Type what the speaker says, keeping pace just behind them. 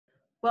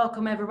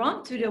Welcome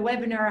everyone to the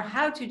webinar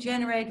How to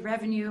Generate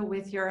Revenue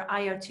with Your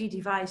IoT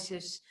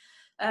Devices.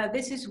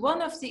 This is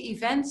one of the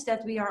events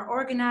that we are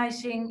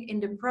organizing in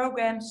the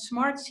program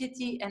Smart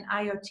City and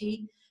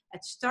IoT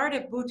at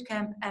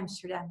Startupbootcamp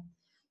Amsterdam.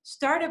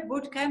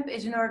 Startupbootcamp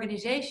is an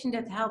organization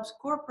that helps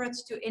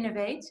corporates to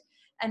innovate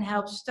and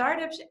helps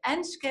startups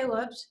and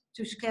scale-ups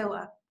to scale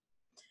up.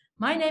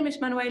 My name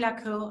is Manuela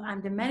Krull.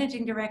 I'm the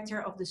Managing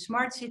Director of the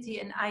Smart City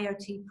and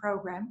IoT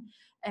program.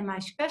 And my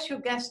special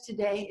guest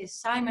today is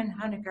Simon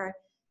Hönegger,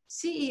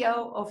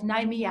 CEO of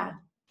Nymea.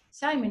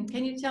 Simon,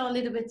 can you tell a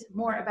little bit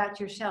more about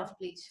yourself,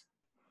 please?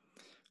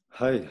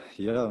 Hi,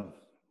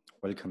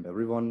 welcome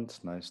everyone.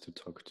 It's nice to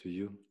talk to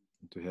you,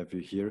 to have you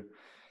here.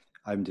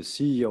 I'm the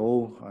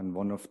CEO and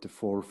one of the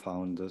 4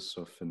 founders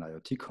of an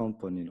IoT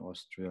company in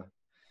Austria.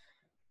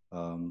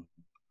 I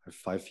have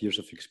 5 years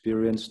of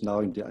experience now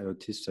in the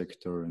IoT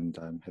sector, and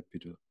I'm happy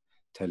to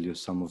tell you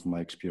some of my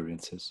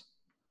experiences.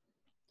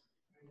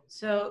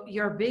 So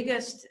your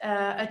biggest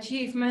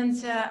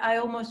achievement, I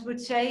almost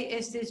would say,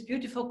 is this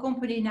beautiful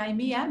company,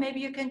 Nymea. Maybe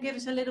you can give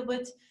us a little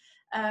bit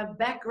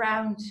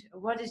background.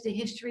 What is the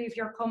history of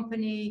your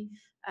company?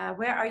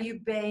 Where are you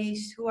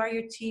based? Who are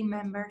your team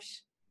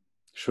members?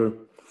 Sure.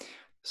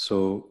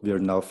 So we are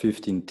now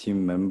 15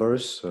 team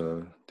members.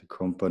 The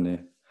company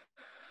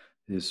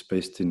is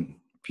based in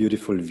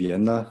beautiful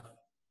Vienna,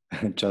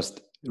 just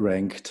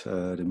ranked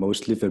the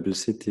most livable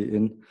city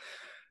in.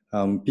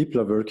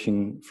 People are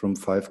working from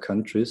 5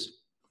 countries.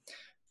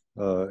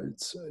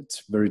 It's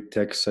a very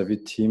tech-savvy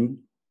team.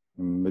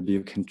 Maybe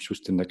you can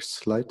choose the next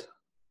slide.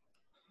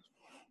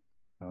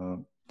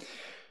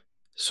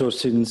 So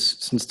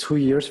since 2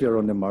 years we are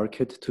on the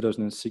market,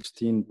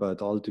 2016,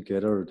 but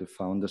altogether the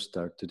founders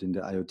started in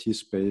the IoT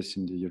space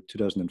in the year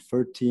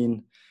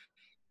 2013.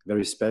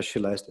 Very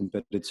specialized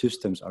embedded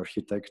systems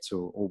architect,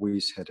 so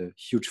always had a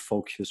huge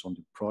focus on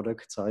the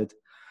product side.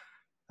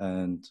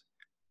 And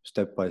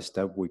step by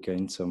step, we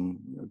gained some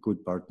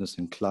good partners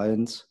and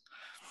clients.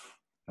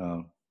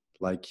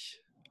 Like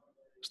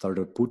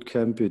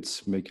Startupbootcamp,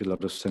 it's making a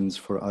lot of sense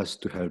for us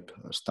to help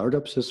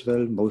startups as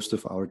well. Most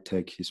of our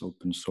tech is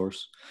open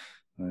source,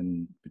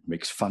 and it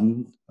makes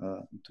fun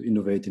to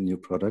innovate in new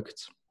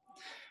products.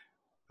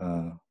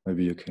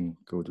 Maybe you can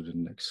go to the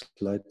next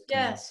slide.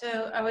 Yeah,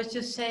 so I was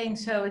just saying,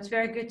 so it's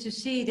very good to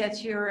see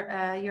that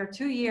you're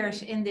 2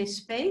 years in this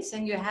space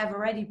and you have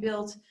already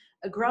built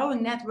a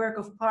growing network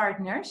of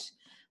partners,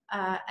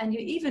 and you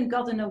even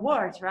got an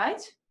award,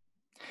 right?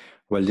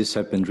 Well, this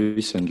happened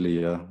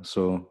recently, yeah.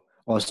 So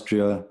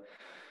Austria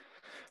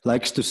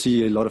likes to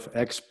see a lot of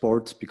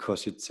exports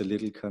because it's a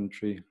little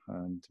country,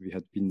 and we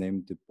had been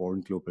named the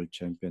Born Global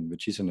Champion,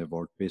 which is an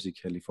award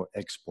basically for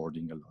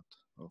exporting a lot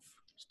of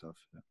stuff.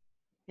 Yeah.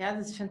 Yeah,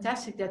 that's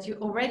fantastic that you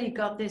already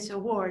got this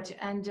award.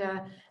 And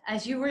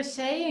as you were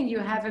saying, you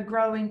have a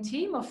growing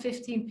team of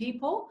 15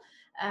 people.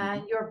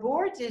 Your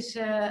board is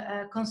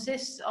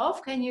consists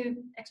of, can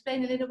you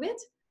explain a little bit?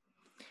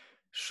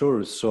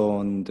 Sure. So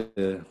on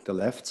the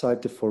left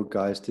side, the 4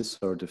 guys, these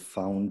are the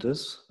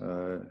founders.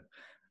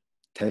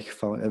 Tech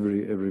found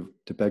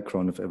the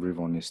background of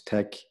everyone is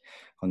tech.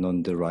 And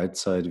on the right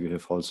side, we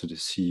have also the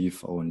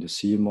CFO and the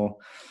CMO.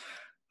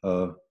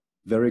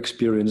 Very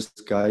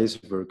experienced guys,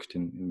 worked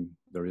in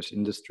various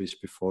industries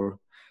before.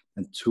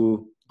 And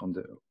 2 on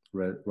the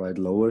right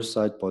lower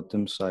side,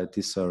 bottom side,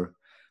 these are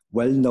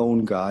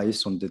well-known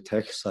guys on the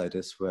tech side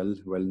as well,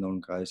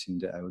 well-known guys in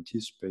the IoT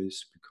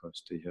space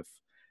because they have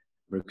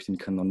worked in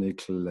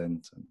Canonical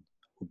and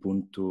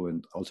Ubuntu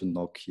and also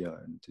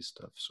Nokia and this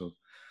stuff. So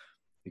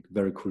a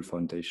very cool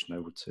foundation, I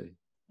would say.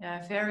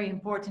 Yeah, very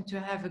important to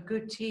have a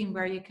good team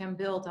where you can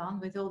build on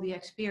with all the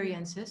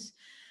experiences.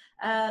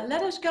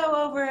 Let us go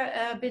over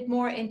a bit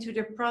more into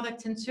the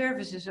product and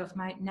services of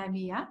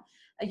Nymea.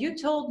 You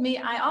told me,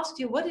 I asked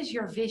you, what is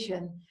your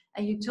vision?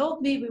 And you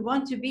told me we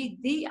want to be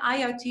the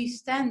IoT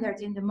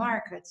standard in the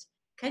market.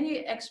 Can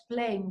you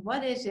explain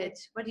what is it?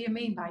 What do you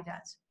mean by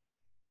that?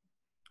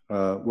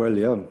 Well,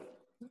 yeah,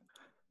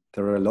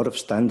 there are a lot of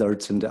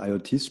standards in the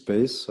IoT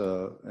space,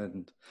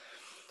 and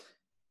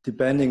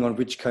depending on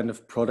which kind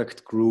of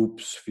product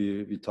groups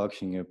we're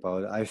talking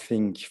about, I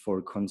think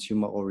for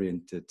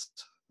consumer-oriented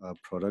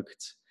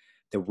products,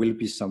 there will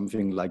be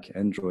something like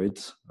Android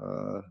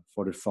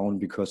for the phone,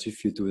 because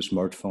if you do a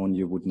smartphone,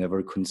 you would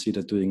never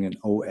consider doing an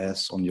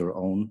OS on your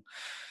own.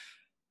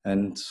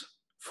 And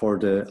for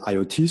the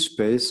IoT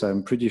space,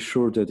 I'm pretty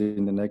sure that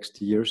in the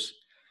next years,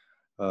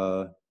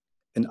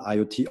 an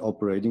IoT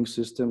operating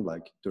system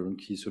like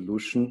turnkey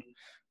solution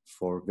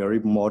for very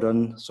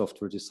modern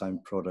software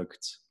design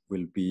products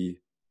will be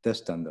the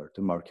standard,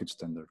 the market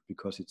standard,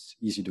 because it's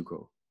easy to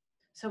go.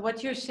 So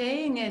what you're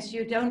saying is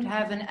you don't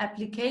have an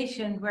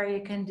application where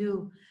you can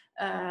do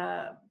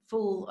a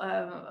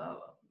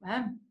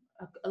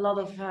lot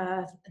of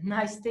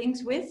nice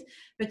things with,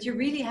 but you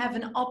really have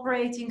an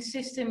operating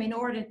system in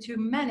order to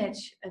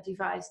manage a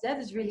device. That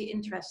is really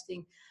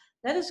interesting.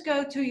 Let us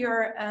go to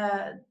your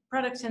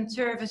products and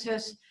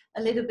services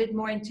a little bit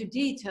more into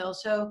detail.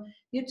 So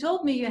you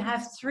told me you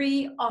have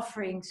 3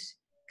 offerings.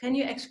 Can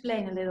you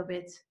explain a little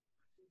bit?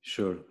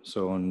 Sure.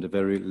 So on the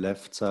very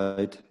left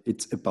side,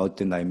 it's about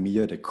the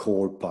Nymea, the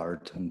core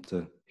part, and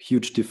the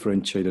huge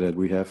differentiator that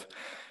we have.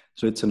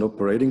 So it's an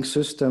operating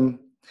system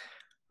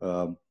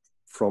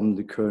from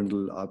the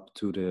kernel up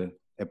to the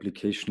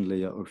application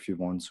layer, if you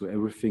want. So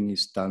everything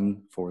is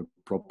done for a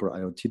proper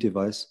IoT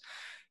device.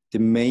 The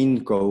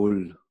main goal,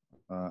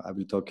 I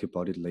will talk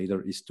about it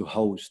later, is to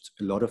host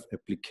a lot of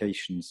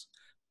applications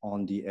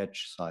on the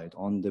edge side,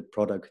 on the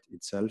product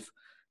itself,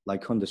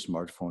 like on the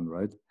smartphone,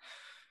 right?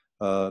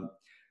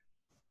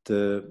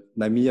 The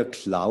Nymea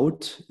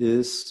Cloud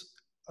is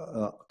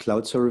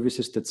cloud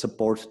services that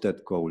support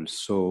that goal.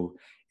 So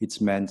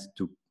it's meant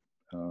to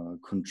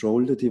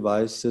control the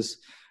devices,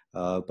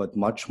 but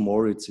much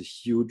more, it's a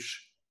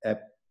huge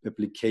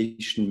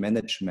application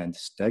management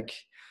stack.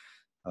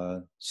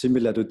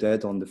 Similar to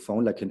that on the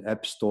phone, like an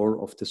app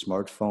store of the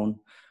smartphone,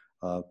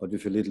 but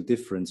with a little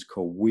difference.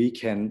 We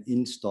can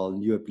install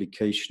new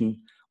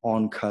application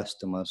on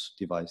customers'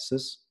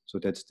 devices. So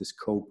that's the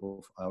scope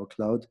of our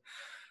cloud.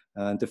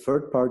 And the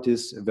third part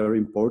is a very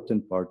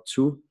important part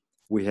too.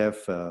 We have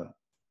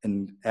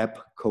an app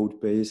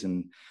code base,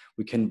 and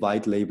we can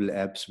white label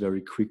apps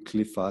very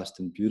quickly, fast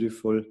and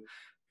beautiful,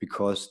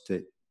 because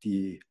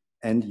the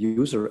end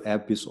user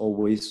app is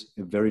always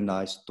a very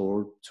nice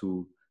door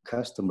to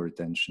customer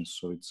attention.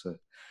 So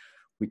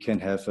we can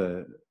have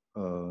a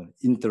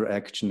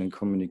interaction and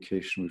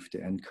communication with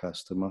the end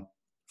customer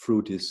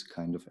through this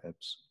kind of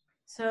apps.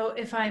 So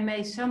if I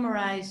may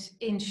summarize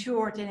in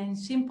short and in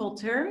simple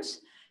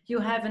terms, you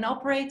have an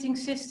operating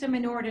system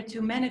in order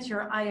to manage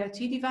your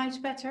IoT device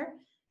better.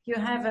 You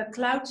have a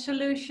cloud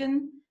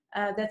solution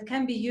that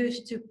can be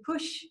used to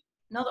push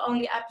not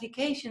only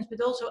applications, but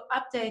also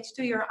updates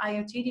to your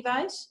IoT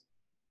device.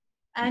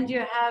 And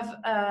you have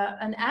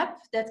an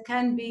app that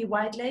can be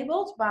white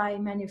labeled by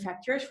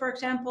manufacturers, for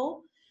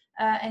example,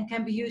 and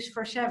can be used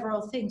for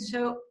several things.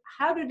 So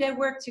how do they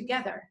work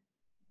together?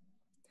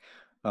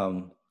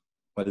 Well,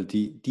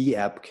 the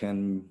app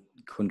can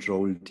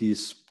control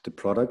the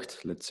product,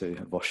 let's say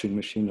a washing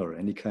machine or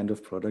any kind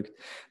of product,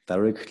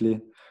 directly.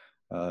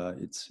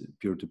 It's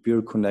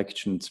peer-to-peer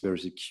connection, it's very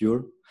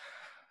secure.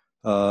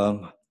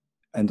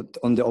 And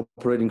on the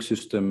operating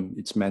system,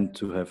 it's meant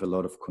to have a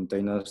lot of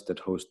containers that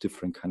host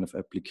different kind of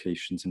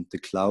applications. And the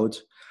cloud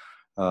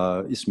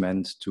is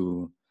meant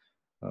to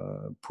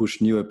push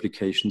new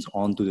applications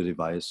onto the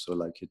device. So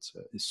like it's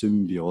a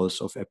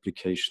symbiose of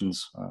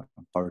applications,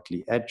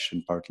 partly edge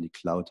and partly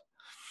cloud.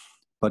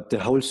 But the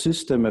whole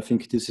system, I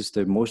think this is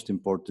the most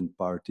important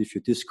part. If you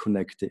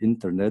disconnect the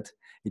internet,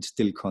 it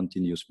still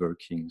continues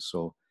working.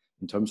 So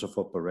in terms of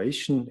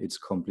operation, it's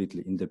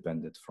completely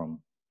independent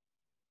from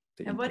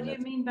the internet. What do you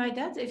mean by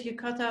that? If you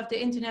cut off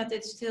the internet,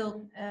 it's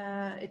still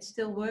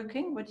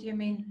working? What do you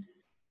mean?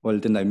 Well,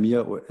 the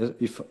Nymea,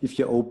 if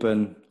you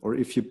open, or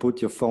if you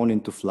put your phone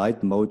into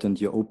flight mode and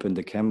you open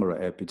the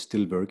camera app, it's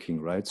still working,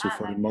 right? So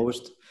for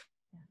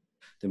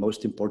the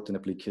most important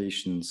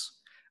applications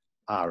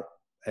are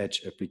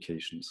edge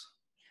applications.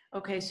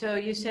 Okay, so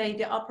you say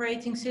the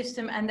operating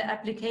system and the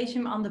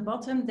application on the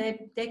bottom,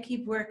 they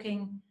keep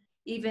working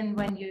even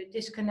when you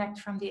disconnect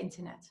from the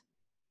internet.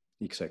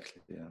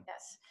 Exactly, yeah.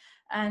 Yes.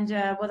 And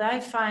what I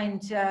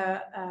find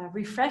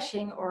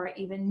refreshing or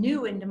even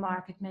new in the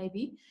market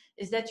maybe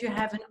is that you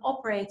have an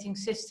operating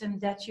system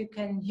that you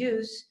can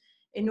use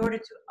in order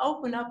to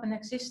open up an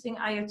existing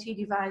IoT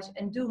device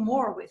and do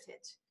more with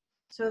it.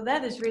 So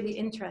that is really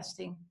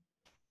interesting.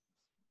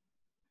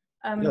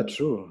 Yeah,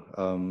 true.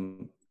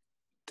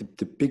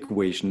 The big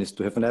vision is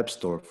to have an app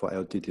store for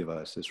IoT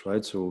devices,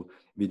 right? So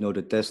we know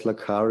the Tesla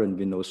car, and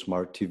we know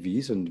smart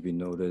TVs, and we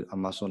know the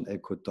Amazon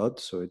Echo Dot.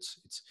 So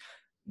it's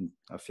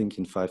I think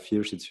in 5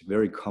 years, it's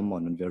very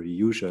common and very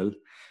usual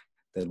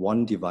that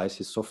one device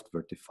is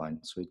software defined,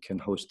 so it can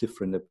host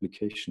different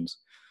applications.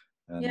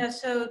 And yeah,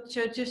 so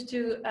just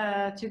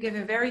to give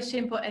a very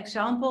simple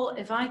example,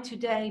 if I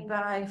today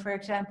buy, for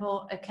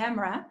example, a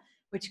camera,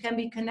 which can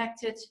be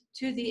connected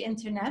to the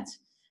internet,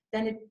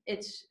 then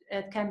it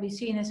can be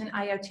seen as an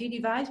IoT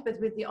device, but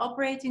with the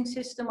operating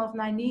system of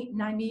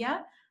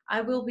Nymea, I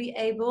will be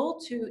able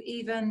to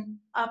even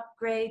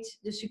upgrade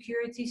the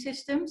security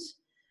systems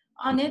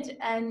on it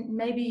and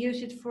maybe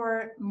use it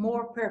for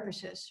more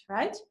purposes,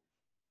 right?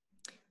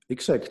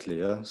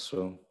 Exactly, yeah.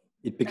 So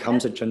it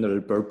becomes a general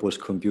purpose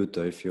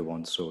computer if you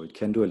want, so it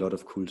can do a lot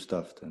of cool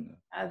stuff then.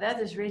 That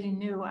is really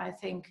new, I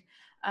think.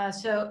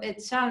 So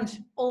it sounds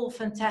all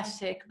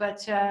fantastic,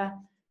 but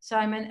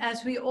Simon,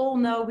 as we all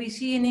know, we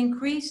see an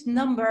increased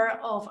number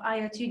of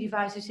IoT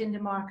devices in the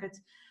market.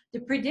 The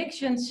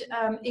predictions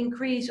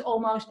increase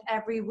almost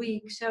every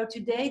week. So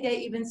today they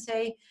even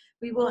say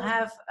we will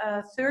have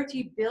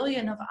 30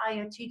 billion of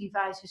IoT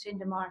devices in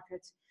the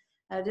market.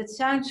 That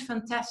sounds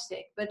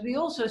fantastic, but we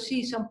also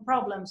see some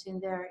problems in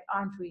there,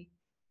 aren't we?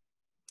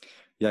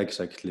 Yeah,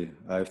 exactly.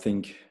 I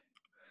think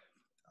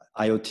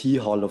IoT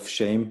Hall of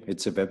Shame,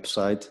 it's a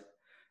website.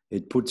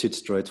 It puts it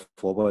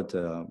straightforward.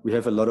 We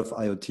have a lot of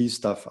IoT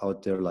stuff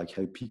out there, like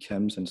IP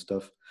cams and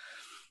stuff,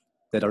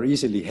 that are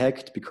easily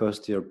hacked because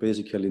they are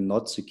basically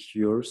not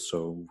secure.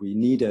 So we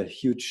need a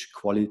huge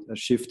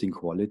shift in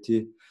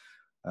quality.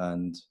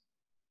 and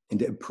in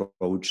the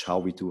approach how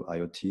we do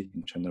IoT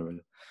in general.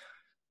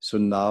 So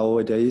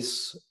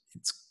nowadays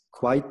it's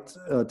quite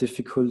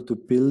difficult to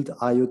build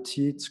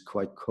IoT. It's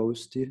quite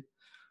costly,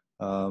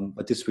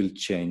 but this will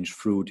change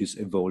through these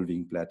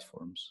evolving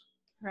platforms.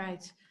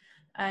 Right.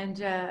 And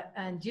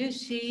you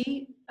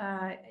see,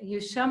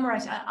 you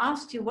summarize, I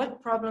asked you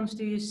what problems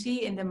do you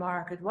see in the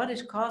market? What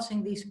is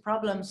causing these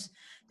problems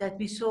that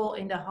we saw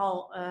in the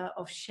Hall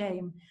of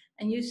Shame?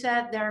 And you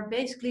said there are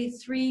basically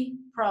 3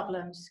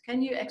 problems.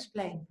 Can you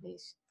explain,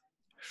 please?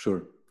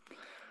 Sure.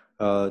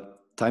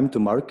 Time to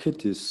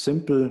market is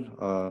simple.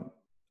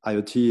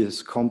 IoT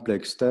is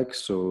complex tech,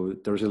 so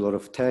there's a lot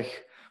of tech.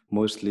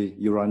 Mostly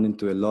you run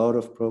into a lot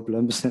of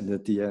problems, and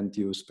at the end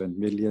you spend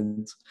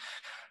millions.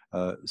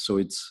 So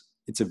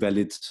it's a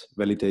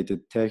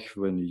validated tech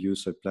when you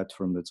use a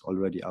platform that's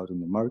already out in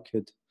the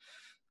market.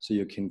 So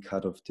you can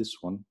cut off this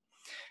one.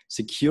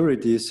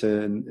 Security is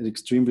an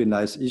extremely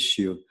nice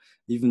issue.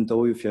 Even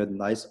though if you had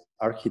nice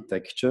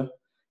architecture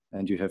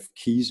and you have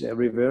keys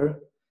everywhere,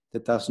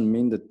 that doesn't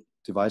mean that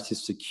device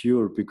is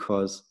secure,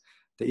 because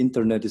the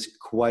internet is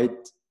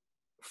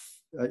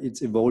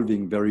it's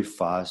evolving very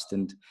fast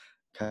and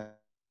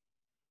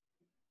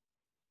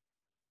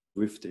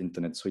with the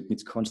internet. So it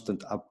needs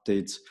constant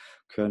updates,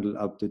 kernel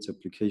updates,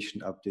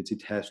 application updates.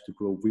 It has to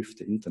grow with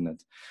the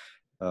internet.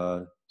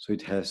 So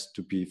it has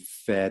to be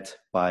fed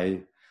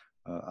by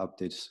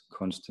updates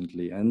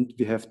constantly. And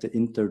we have the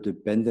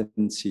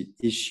interdependency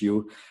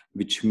issue,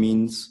 which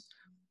means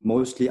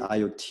mostly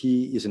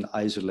IoT is an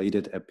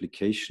isolated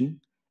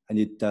application and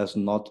it does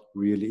not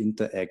really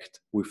interact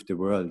with the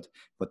world.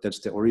 But that's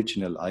the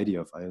original idea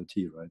of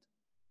IoT, right?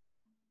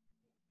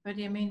 What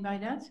do you mean by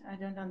that? I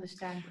don't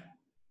understand.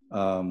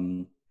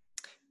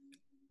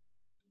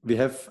 We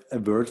have a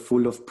world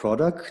full of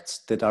products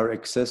that are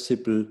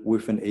accessible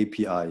with an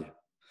API.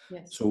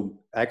 Yes. So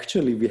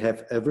actually we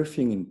have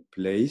everything in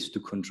place to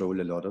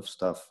control a lot of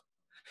stuff.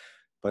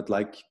 But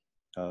like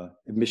a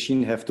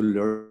machine have to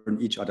learn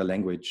each other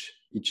language.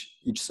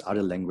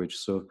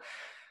 So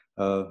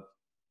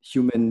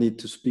human need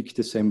to speak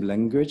the same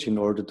language in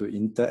order to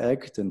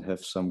interact and have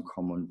some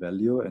common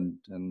value,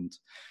 and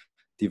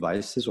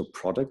devices or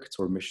products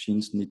or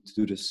machines need to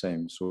do the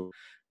same. So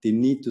they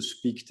need to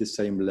speak the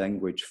same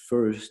language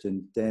first,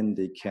 and then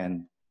they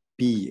can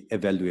be a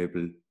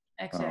valuable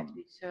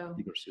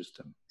bigger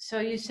system. So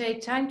you say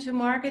time to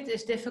market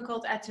is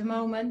difficult at the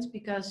moment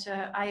because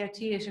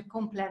IoT is a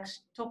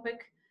complex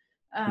topic.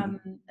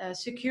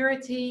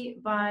 Security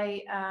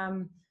by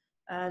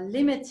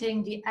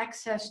limiting the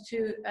access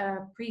to a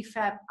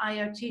prefab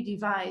IoT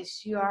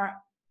device, you are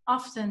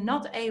often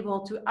not able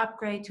to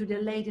upgrade to the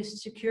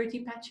latest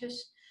security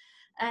patches.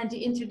 And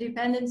the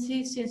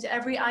interdependency, since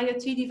every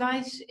IoT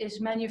device is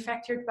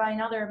manufactured by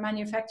another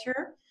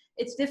manufacturer,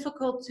 it's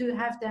difficult to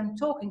have them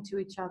talking to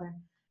each other.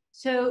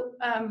 So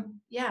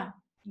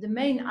the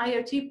main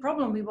IoT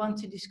problem we want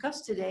to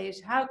discuss today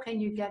is how can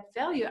you get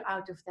value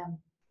out of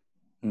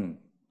them?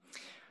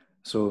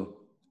 So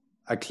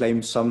I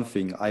claim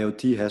something.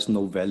 IoT has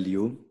no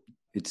value.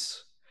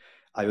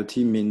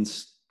 IoT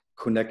means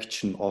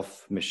connection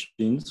of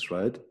machines,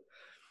 right?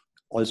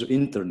 Also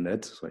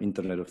internet, so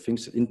Internet of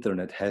Things,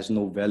 internet has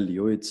no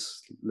value.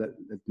 Let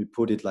me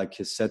put it like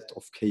a set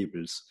of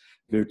cables,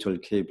 virtual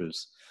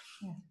cables.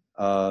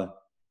 Yeah.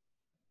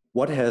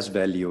 What has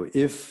value?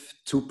 If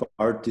 2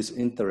 parties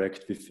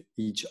interact with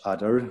each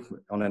other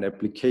on an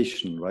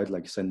application, right?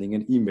 Like sending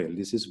an email,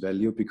 this is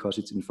value because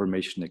it's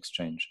information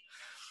exchange.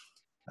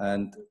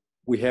 And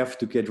we have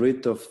to get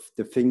rid of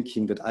the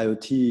thinking that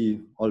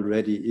IoT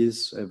already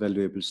is a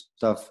valuable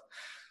stuff.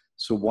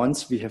 So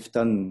once we have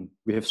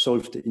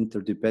solved the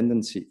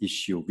interdependency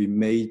issue, we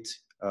made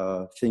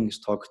things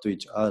talk to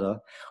each other,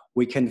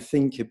 we can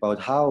think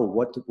about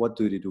what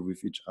do they do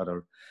with each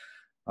other?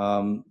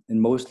 And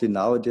mostly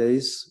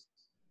nowadays,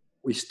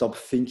 we stop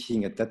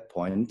thinking at that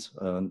point.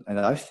 And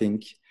I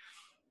think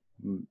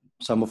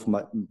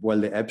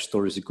the App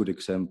Store is a good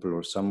example,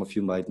 or some of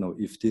you might know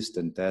If This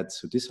Then That.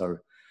 So these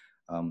are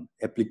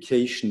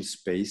application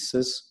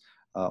spaces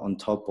on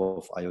top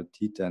of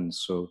IoT then.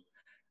 So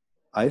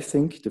I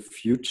think the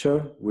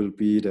future will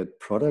be that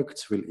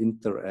products will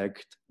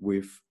interact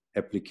with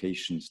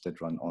applications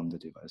that run on the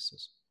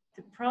devices.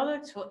 The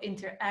products will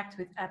interact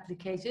with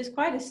applications. It's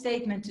quite a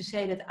statement to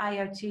say that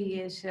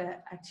IoT is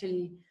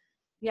actually,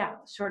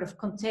 sort of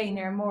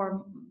container,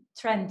 more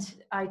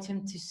trend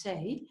item to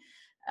say.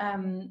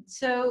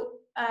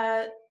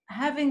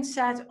 Having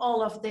said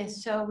all of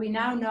this, so we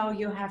now know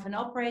you have an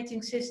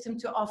operating system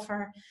to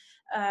offer.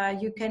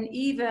 You can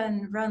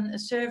even run a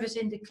service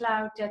in the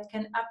cloud that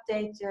can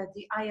update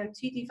the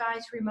IoT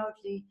device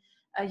remotely.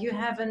 You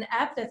have an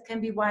app that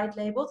can be white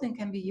labeled and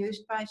can be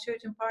used by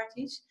certain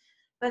parties.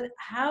 But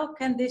how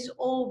can this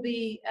all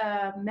be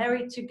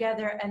married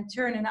together and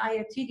turn an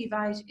IoT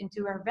device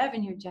into a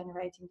revenue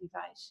generating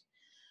device?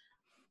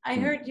 I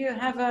heard you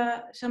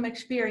have some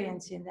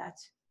experience in that.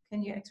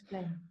 Can you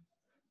explain?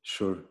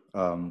 Sure.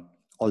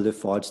 All the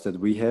thoughts that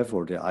we have,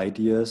 or the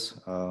ideas,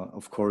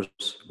 of course,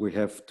 we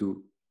had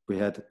to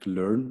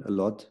learn a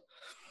lot.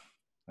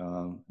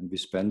 and we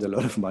spent a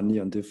lot of money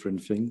on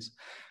different things.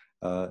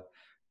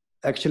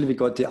 Actually, we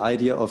got the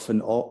idea of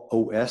an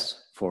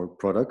OS for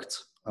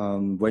products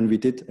when we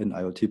did an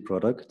IoT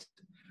product.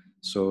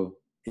 So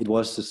it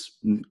was this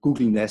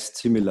Google Nest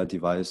similar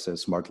device, a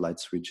smart light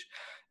switch.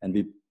 And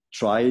we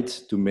tried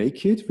to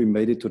make it. We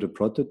made it to the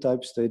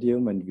prototype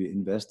stadium and we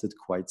invested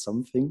quite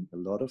something, a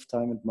lot of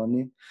time and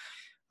money.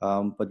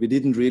 But we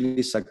didn't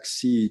really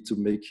succeed to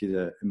make it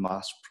a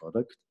mass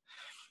product.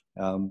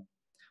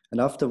 And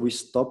after we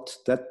stopped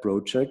that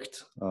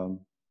project,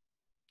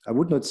 I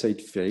would not say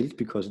it failed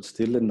because it's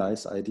still a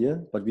nice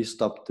idea, but we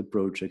stopped the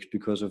project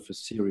because of a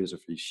series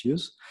of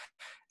issues.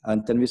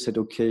 And then we said,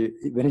 okay,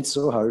 when it's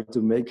so hard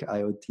to make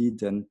IoT,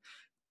 then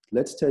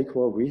let's take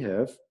what we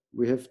have.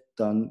 We have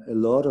done a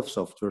lot of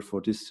software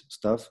for this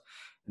stuff,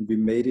 and we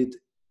made it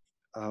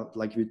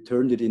like we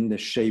turned it in a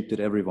shape that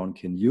everyone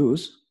can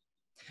use.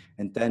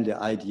 And then the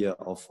idea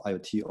of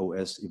IoT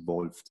OS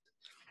evolved.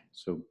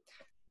 So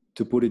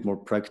to put it more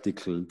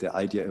practical, the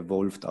idea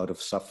evolved out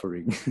of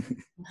suffering.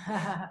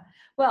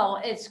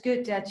 Well, it's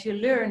good that you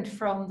learned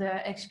from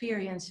the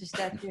experiences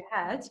that you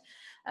had.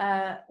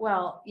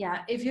 Well,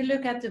 yeah, if you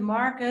look at the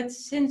market,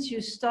 since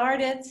you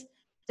started,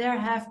 there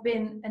have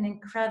been an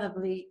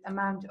incredibly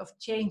amount of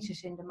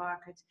changes in the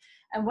market.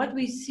 And what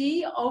we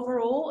see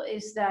overall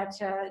is that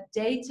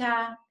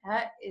data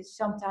is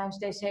sometimes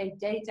they say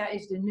data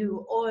is the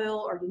new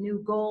oil or the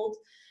new gold.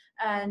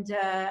 And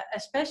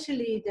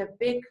especially the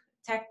big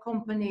tech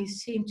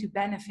companies seem to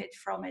benefit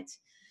from it.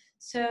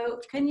 So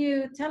can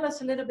you tell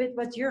us a little bit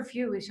what your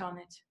view is on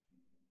it?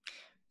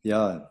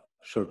 Yeah,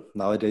 sure.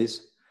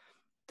 Nowadays,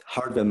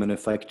 hardware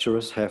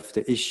manufacturers have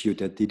the issue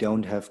that they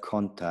don't have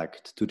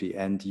contact to the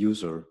end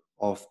user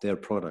of their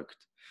product.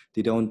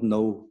 They don't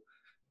know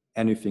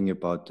anything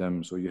about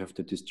them. So you have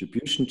the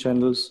distribution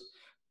channels.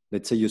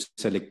 Let's say you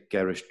sell a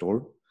garage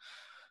door,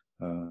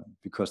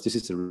 because this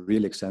is a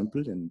real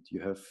example, and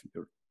you have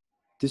your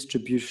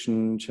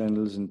distribution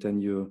channels, and then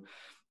you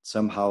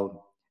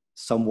somehow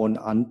someone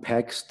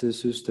unpacks the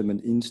system and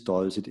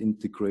installs it,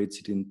 integrates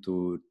it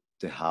into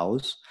the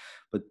house,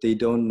 but they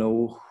don't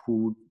know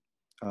who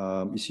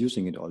is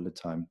using it all the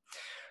time.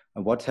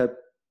 And what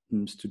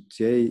happens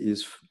today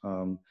is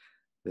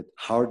that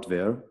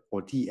hardware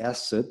or the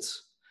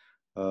assets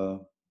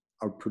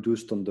are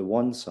produced on the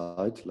one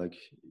side, like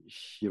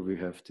here we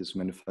have this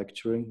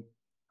manufacturing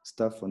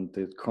stuff, and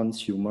the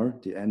consumer,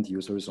 the end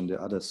user, is on the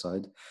other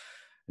side.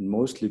 And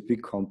mostly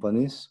big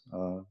companies,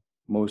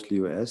 mostly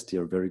US, they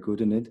are very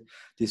good in it.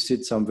 They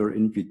sit somewhere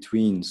in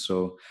between.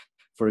 So,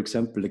 for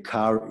example, the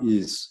car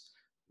is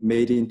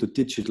made into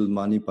digital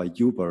money by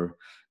Uber.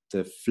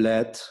 The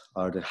flat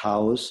or the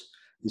house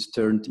is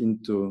turned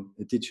into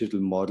a digital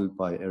model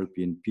by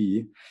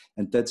Airbnb.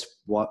 And that's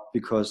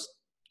because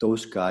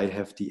those guys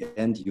have the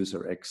end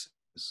user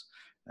access,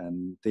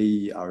 and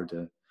they are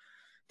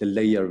the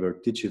layer where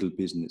digital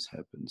business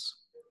happens.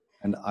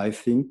 And I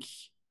think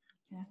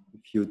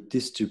if you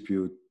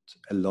distribute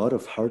a lot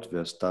of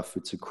hardware stuff,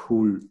 it's a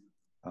cool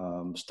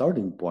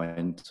starting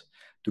point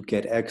to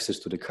get access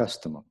to the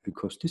customer,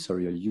 because these are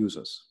your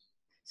users.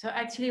 So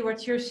actually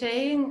what you're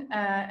saying,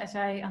 as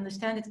I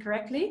understand it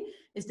correctly,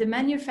 is the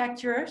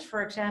manufacturers,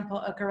 for example,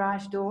 a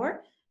garage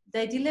door,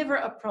 they deliver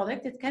a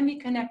product that can be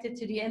connected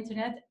to the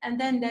internet, and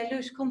then they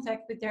lose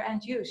contact with their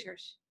end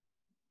users.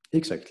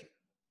 Exactly.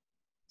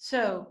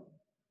 So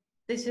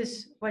this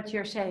is what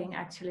you're saying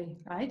actually,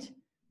 right?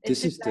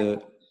 This is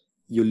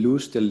you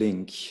lose the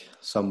link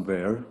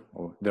somewhere,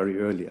 or very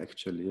early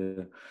actually.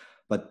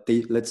 But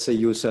let's say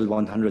you sell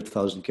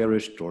 100,000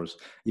 garage doors.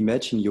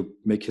 Imagine you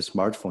make a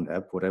smartphone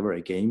app, whatever,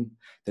 a game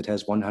that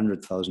has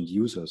 100,000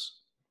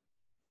 users.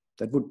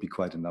 That would be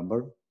quite a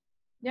number.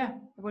 Yeah,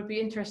 it would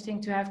be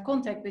interesting to have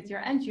contact with your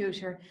end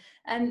user.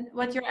 And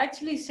what you're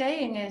actually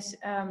saying is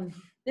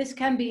this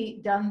can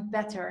be done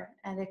better,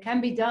 and it can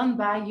be done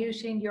by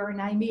using your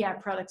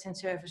Nymea products and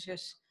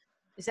services.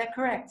 Is that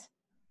correct?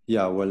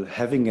 Yeah, well,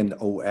 having an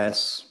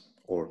OS,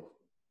 or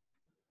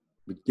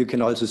you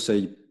can also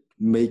say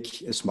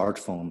make a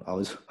smartphone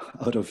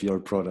out of your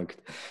product.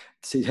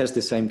 It has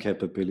the same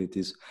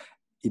capabilities.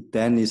 It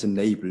then is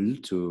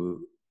enabled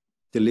to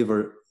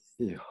deliver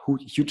a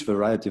huge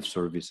variety of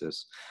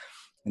services.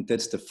 And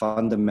that's the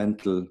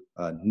fundamental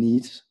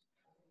need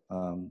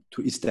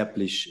to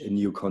establish a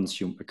new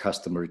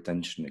customer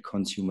retention, a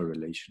consumer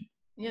relation.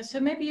 Yeah, so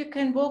maybe you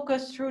can walk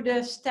us through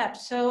the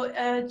steps. So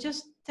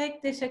just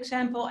take this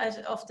example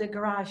of the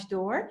garage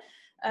door.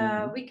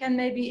 We can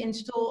maybe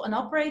install an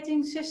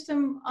operating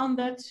system on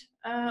that,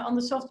 on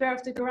the software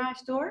of the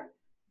garage door.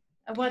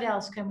 What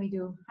else can we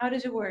do? How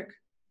does it work?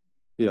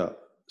 Yeah,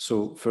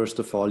 so first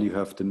of all, you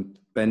have the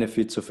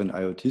benefits of an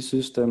IoT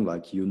system,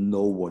 like you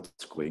know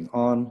what's going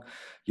on,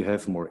 you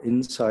have more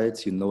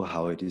insights, you know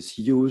how it is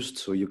used,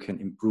 so you can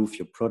improve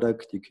your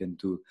product, you can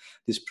do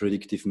this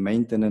predictive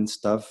maintenance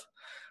stuff.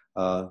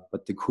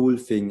 But the cool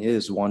thing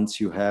is,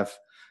 once you have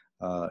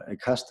a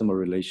customer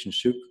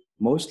relationship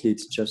mostly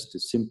it's just a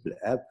simple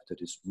app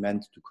that is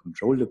meant to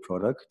control the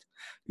product.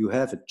 You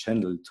have a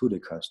channel to the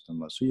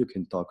customer, so you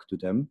can talk to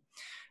them.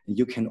 And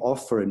you can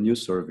offer a new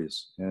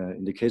service.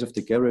 In the case of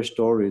the garage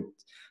door,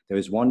 there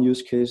is one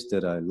use case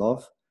that I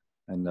love,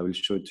 and I will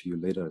show it to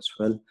you later as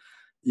well.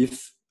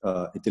 If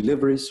a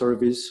delivery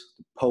service,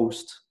 the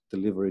post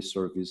delivery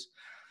service,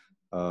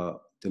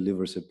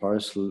 delivers a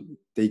parcel,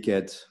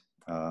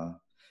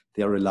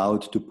 they are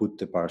allowed to put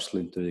the parcel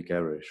into the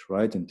garage,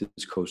 right? And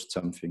this costs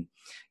something.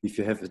 If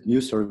you have a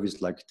new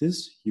service like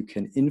this, you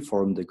can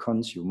inform the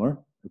consumer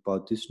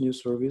about this new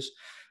service,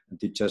 and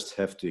they just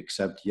have to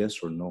accept yes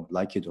or no,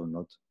 like it or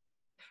not.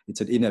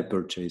 It's an in-app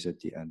purchase at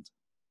the end.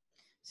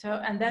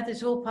 So, and that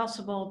is all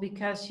possible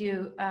because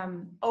you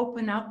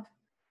open up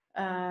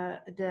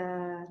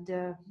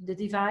the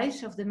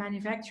device of the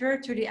manufacturer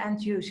to the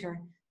end user.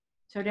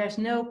 So there's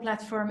no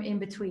platform in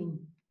between.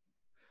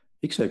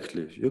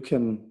 Exactly.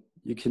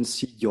 You can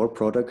see your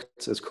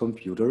products as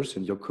computers,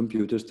 and your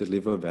computers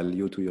deliver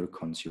value to your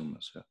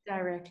consumers. Yeah.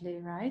 Directly,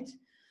 right?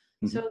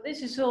 Mm-hmm. So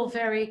this is all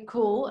very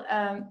cool.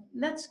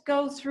 Let's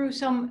go through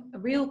some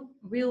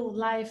real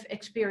life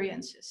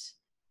experiences.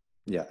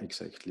 Yeah,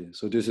 exactly.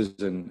 So this is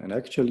an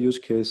actual use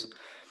case.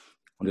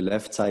 On the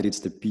left side, it's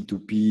the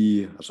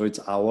B2B. So it's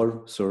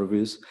our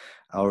service.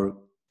 Our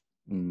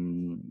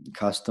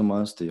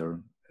customers, they are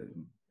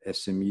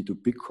SME to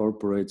big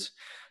corporates.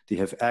 They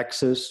have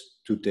access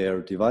to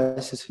their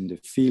devices in the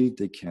field.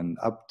 They can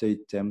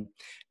update them,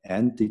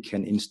 and they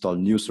can install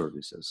new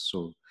services.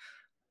 So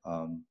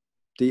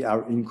they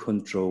are in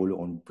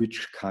control on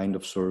which kind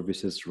of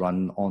services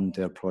run on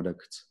their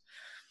products.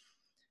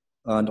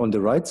 And on the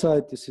right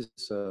side, this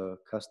is a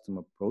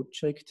customer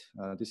project.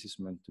 This is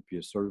meant to be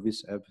a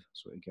service app.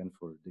 So again,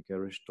 for the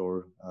garage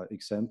door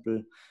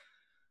example,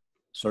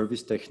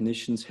 service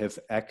technicians have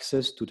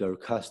access to their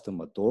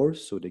customer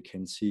doors, so they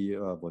can see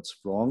what's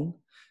wrong.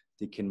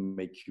 They can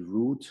make a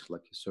route,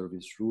 like a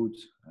service route,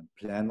 and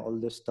plan all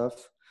the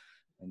stuff,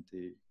 and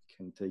they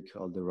can take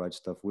all the right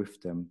stuff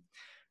with them.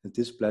 And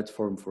this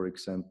platform, for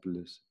example,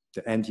 is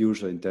the end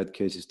user. In that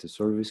case, is the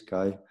service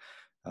guy,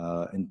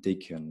 and they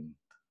can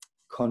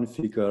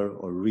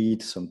configure or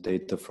read some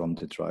data from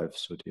the drive,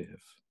 so they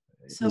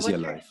have easier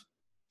life.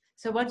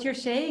 So what you're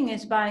saying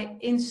is, by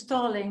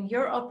installing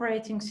your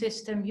operating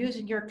system,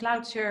 using your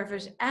cloud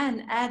service,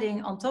 and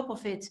adding on top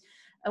of it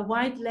a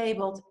white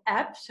labeled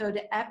app, so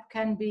the app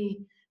can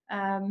be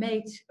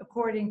made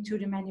according to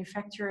the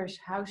manufacturer's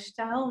house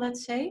style,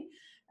 let's say,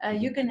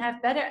 you can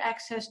have better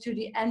access to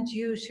the end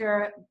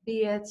user,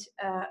 be it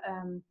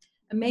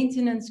a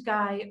maintenance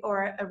guy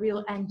or a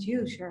real end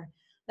user.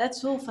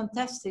 That's all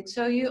fantastic.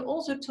 So you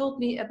also told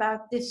me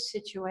about this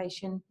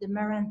situation, the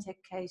Marantec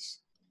case.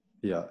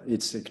 Yeah,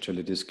 it's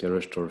actually this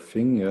garage door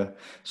thing. Yeah.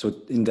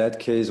 So in that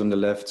case, on the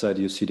left side,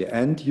 you see the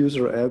end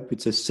user app.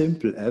 It's a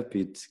simple app.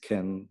 It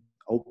can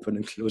open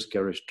and close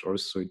garage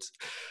doors. So it's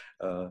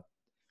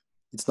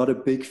not a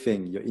big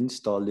thing. You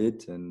install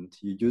it and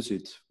you use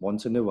it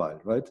once in a while,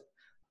 right?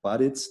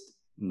 But it's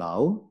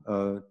now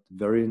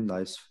very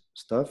nice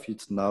stuff.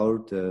 It's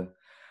now the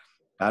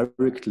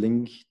direct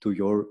link to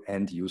your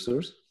end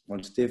users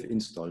once they've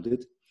installed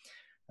it.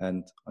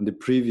 And on the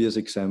previous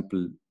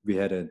example, we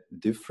had a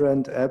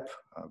different app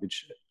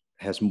which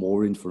has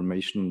more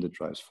information on the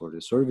drives for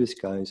the service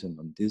guys. And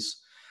on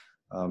this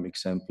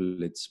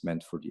example, it's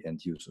meant for the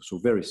end user. So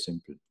very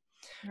simple.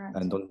 Right.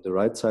 And on the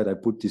right side, I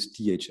put this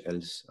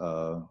DHL's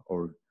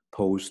or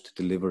post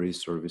delivery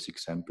service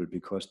example,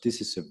 because this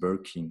is a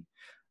working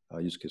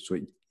use case. So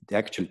it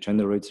actually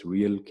generates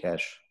real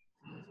cash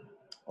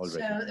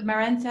already. So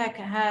Marantec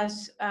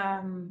has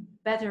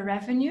better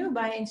revenue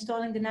by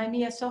installing the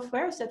Nymea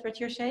software. Is that what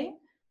you're saying?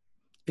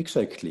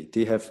 Exactly.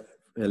 They have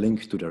a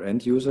link to their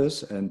end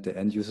users, and the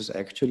end users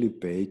actually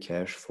pay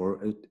cash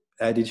for an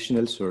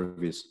additional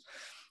service.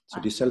 So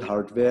they sell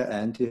hardware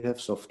and they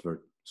have software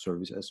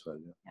service as well.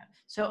 Yeah.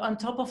 So on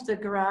top of the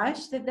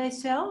garage that they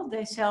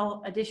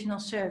sell additional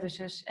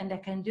services, and they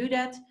can do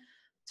that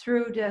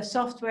through the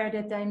software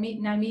that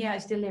Nymea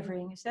is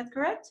delivering. Is that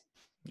correct?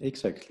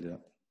 Exactly. Yeah.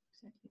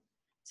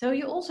 So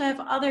you also have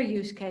other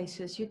use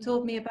cases. You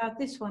told me about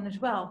this one as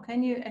well.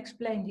 Can you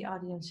explain the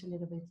audience a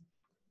little bit?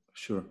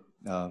 Sure.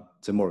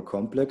 It's a more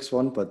complex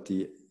one, but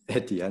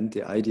at the end,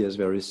 the idea is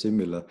very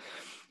similar.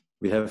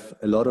 We have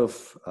a lot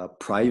of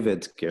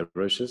private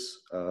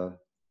garages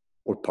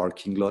or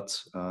parking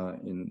lots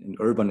in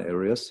urban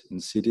areas, in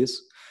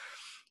cities.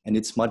 And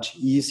it's much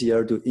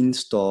easier to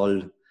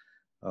install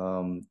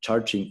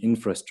charging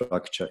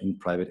infrastructure in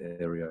private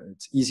area.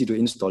 It's easy to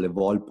install a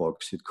wall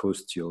box. It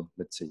costs you,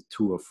 let's say,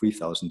 2,000 or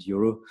 3,000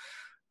 euro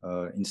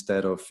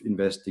instead of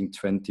investing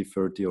 20,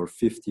 30 or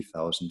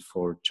 50,000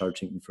 for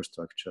charging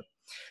infrastructure.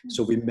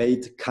 So we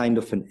made kind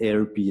of an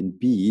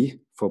Airbnb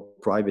for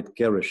private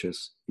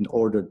garages in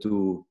order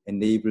to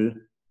enable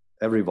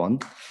everyone,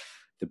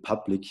 the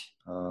public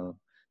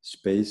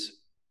space,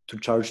 to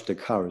charge the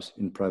cars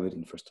in private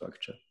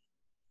infrastructure.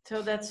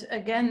 So that's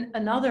again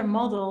another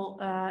model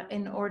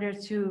in order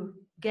to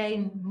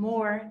gain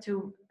more,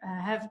 to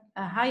have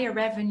a higher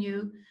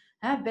revenue,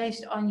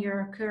 based on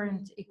your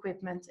current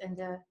equipment and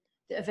the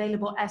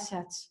available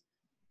assets.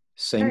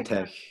 Same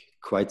tech,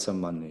 quite some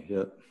money,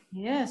 yeah.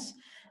 Yes,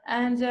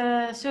 and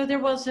so there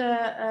was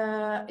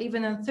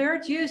even a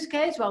third use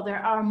case. Well,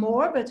 there are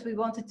more, but we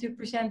wanted to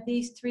present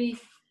these 3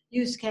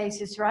 use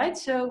cases, right?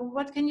 So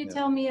what can you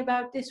tell me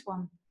about this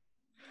one?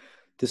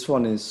 This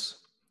one is,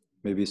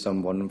 maybe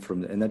someone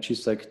from the energy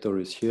sector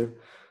is here.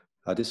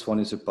 This one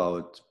is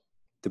about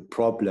the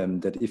problem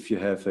that if you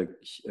have a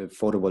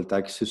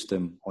photovoltaic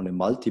system on a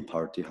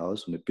multi-party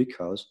house, on a big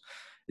house,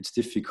 it's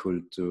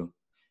difficult to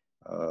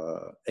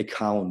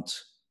account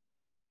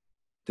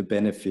the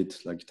benefit,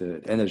 like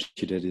the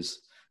energy that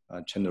is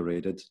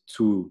generated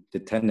to the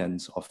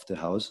tenants of the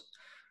house.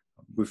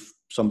 With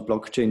some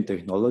blockchain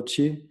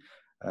technology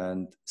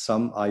and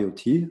some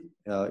IoT,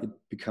 it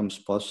becomes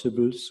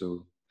possible.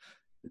 So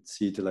let's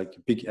see, like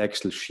a big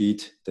Excel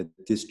sheet that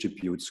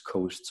distributes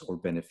costs or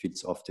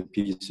benefits of the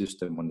PV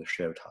system on the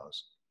shared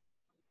house.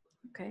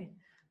 Okay,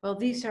 well,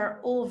 these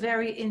are all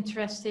very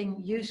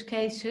interesting use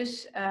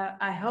cases.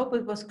 I hope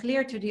it was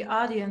clear to the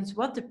audience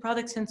what the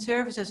products and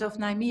services of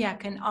Nymea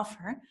can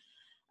offer.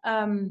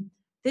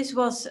 This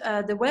was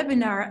the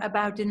webinar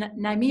about the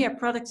Nymea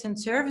products and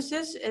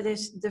services. It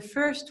is the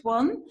first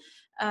one.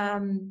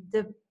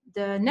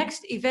 The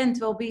next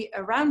event will be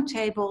a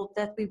roundtable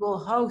that we will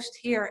host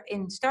here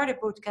in Startup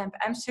Bootcamp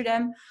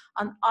Amsterdam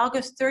on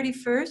August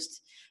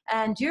 31st.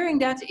 And during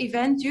that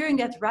event, during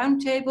that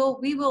roundtable,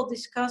 we will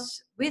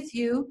discuss with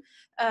you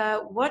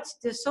what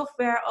the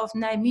software of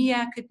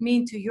Nymea could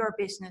mean to your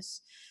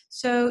business.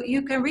 So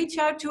you can reach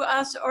out to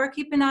us or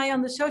keep an eye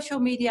on the social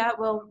media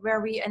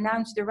where we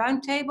announce the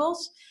roundtables,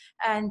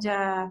 and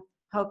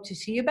hope to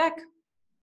see you back.